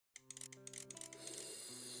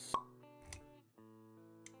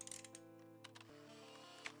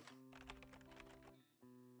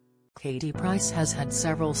Katie Price has had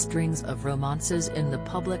several strings of romances in the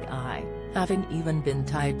public eye, having even been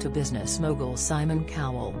tied to business mogul Simon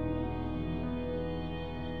Cowell.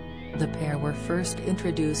 The pair were first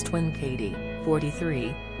introduced when Katie,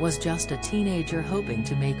 43, was just a teenager hoping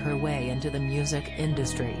to make her way into the music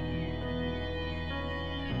industry.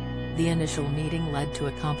 The initial meeting led to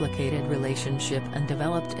a complicated relationship and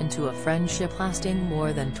developed into a friendship lasting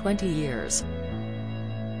more than 20 years.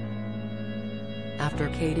 After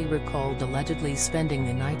Katie recalled allegedly spending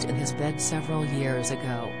the night in his bed several years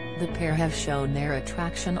ago, the pair have shown their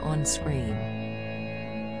attraction on screen.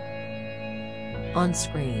 On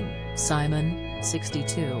screen, Simon,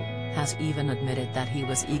 62, has even admitted that he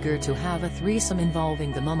was eager to have a threesome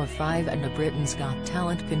involving the mum of 5 and a Britain's Got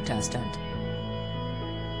Talent contestant.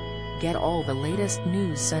 Get all the latest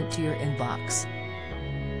news sent to your inbox.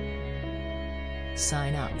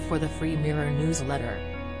 Sign up for the free Mirror newsletter.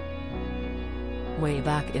 Way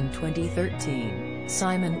back in 2013,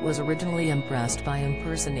 Simon was originally impressed by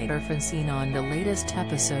impersonator Francine on the latest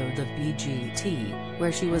episode of BGT,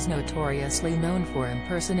 where she was notoriously known for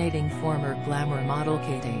impersonating former glamour model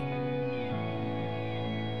Katie.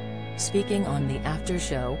 Speaking on the after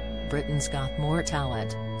show, Britain's Got More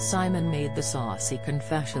Talent, Simon made the saucy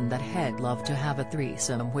confession that he'd love to have a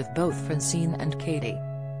threesome with both Francine and Katie.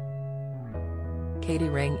 Katie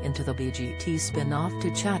rang into the BGT spin-off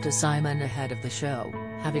to chat to Simon ahead of the show,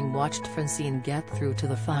 having watched Francine get through to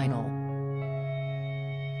the final.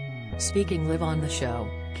 Speaking live on the show,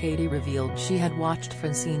 Katie revealed she had watched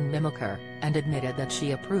Francine mimic her, and admitted that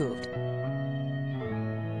she approved.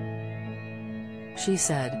 She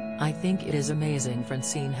said, "I think it is amazing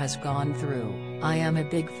Francine has gone through. I am a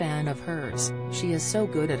big fan of hers, she is so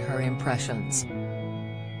good at her impressions."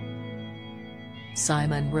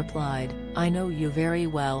 Simon replied, "I know you very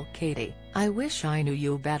well, Katie, I wish I knew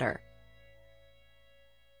you better."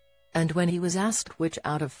 And when he was asked which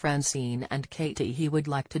out of Francine and Katie he would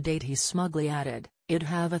like to date, he smugly added, "I'd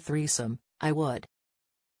have a threesome, I would."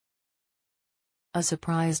 A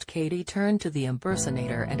surprised Katie turned to the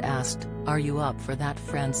impersonator and asked, "Are you up for that,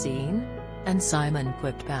 Francine?" And Simon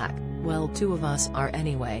quipped back, "Well, two of us are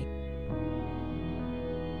anyway."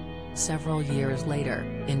 Several years later,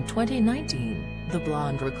 in 2019, the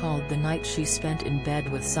blonde recalled the night she spent in bed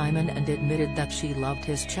with Simon and admitted that she loved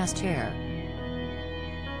his chest hair.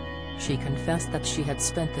 She confessed that she had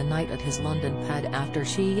spent the night at his London pad after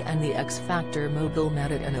she and the X Factor mogul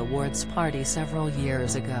met at an awards party several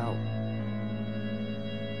years ago.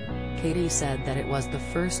 Katie said that it was the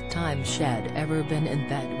first time she'd ever been in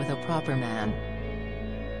bed with a proper man.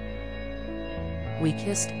 "We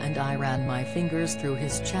kissed and I ran my fingers through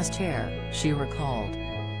his chest hair," she recalled.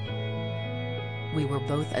 "We were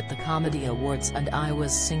both at the Comedy Awards and I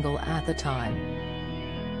was single at the time.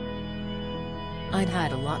 I'd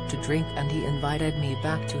had a lot to drink and he invited me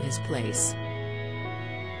back to his place."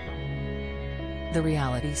 The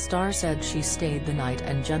reality star said she stayed the night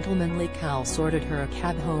and gentlemanly Cal sorted her a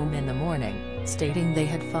cab home in the morning, stating they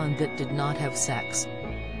had fun but did not have sex.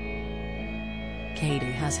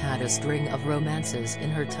 Katie has had a string of romances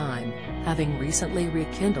in her time, having recently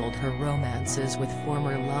rekindled her romances with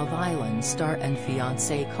former Love Island star and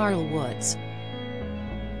fiancé Carl Woods.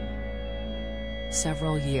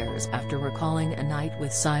 Several years after recalling a night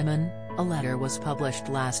with Simon, a letter was published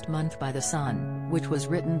last month by The Sun, which was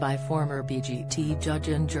written by former BGT judge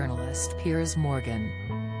and journalist Piers Morgan.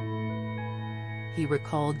 He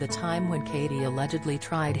recalled the time when Katie allegedly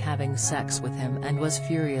tried having sex with him and was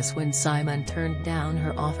furious when Simon turned down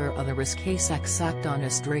her offer of a risque sex act on a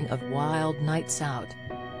string of wild nights out.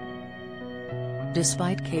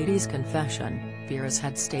 Despite Katie's confession, Piers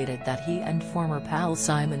had stated that he and former pal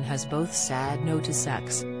Simon has both said no to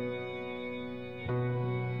sex.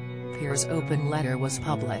 Piers' open letter was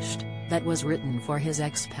published, that was written for his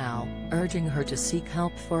ex-pal, urging her to seek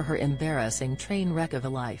help for her embarrassing train wreck of a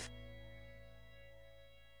life.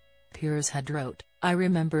 Piers had wrote, "I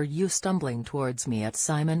remember you stumbling towards me at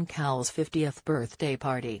Simon Cowell's 50th birthday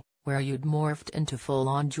party, where you'd morphed into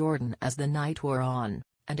full-on Jordan as the night wore on,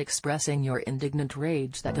 and expressing your indignant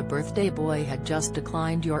rage that a birthday boy had just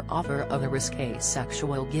declined your offer of a risque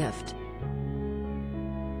sexual gift.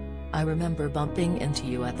 I remember bumping into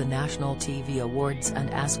you at the National TV Awards and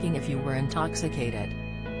asking if you were intoxicated.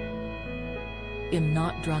 I'm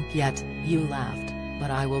not drunk yet, you laughed, but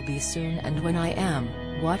I will be soon, and when I am,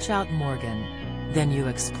 watch out, Morgan. Then you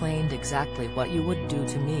explained exactly what you would do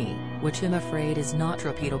to me, which I'm afraid is not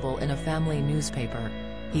repeatable in a family newspaper."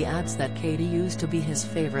 He adds that Katie used to be his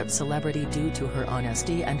favorite celebrity due to her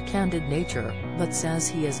honesty and candid nature, but says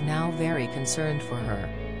he is now very concerned for her.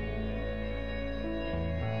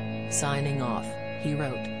 Signing off, He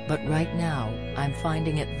wrote, "But right now, I'm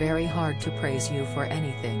finding it very hard to praise you for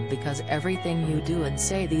anything because everything you do and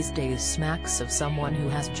say these days smacks of someone who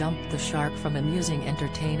has jumped the shark from amusing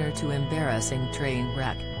entertainer to embarrassing train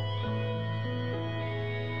wreck."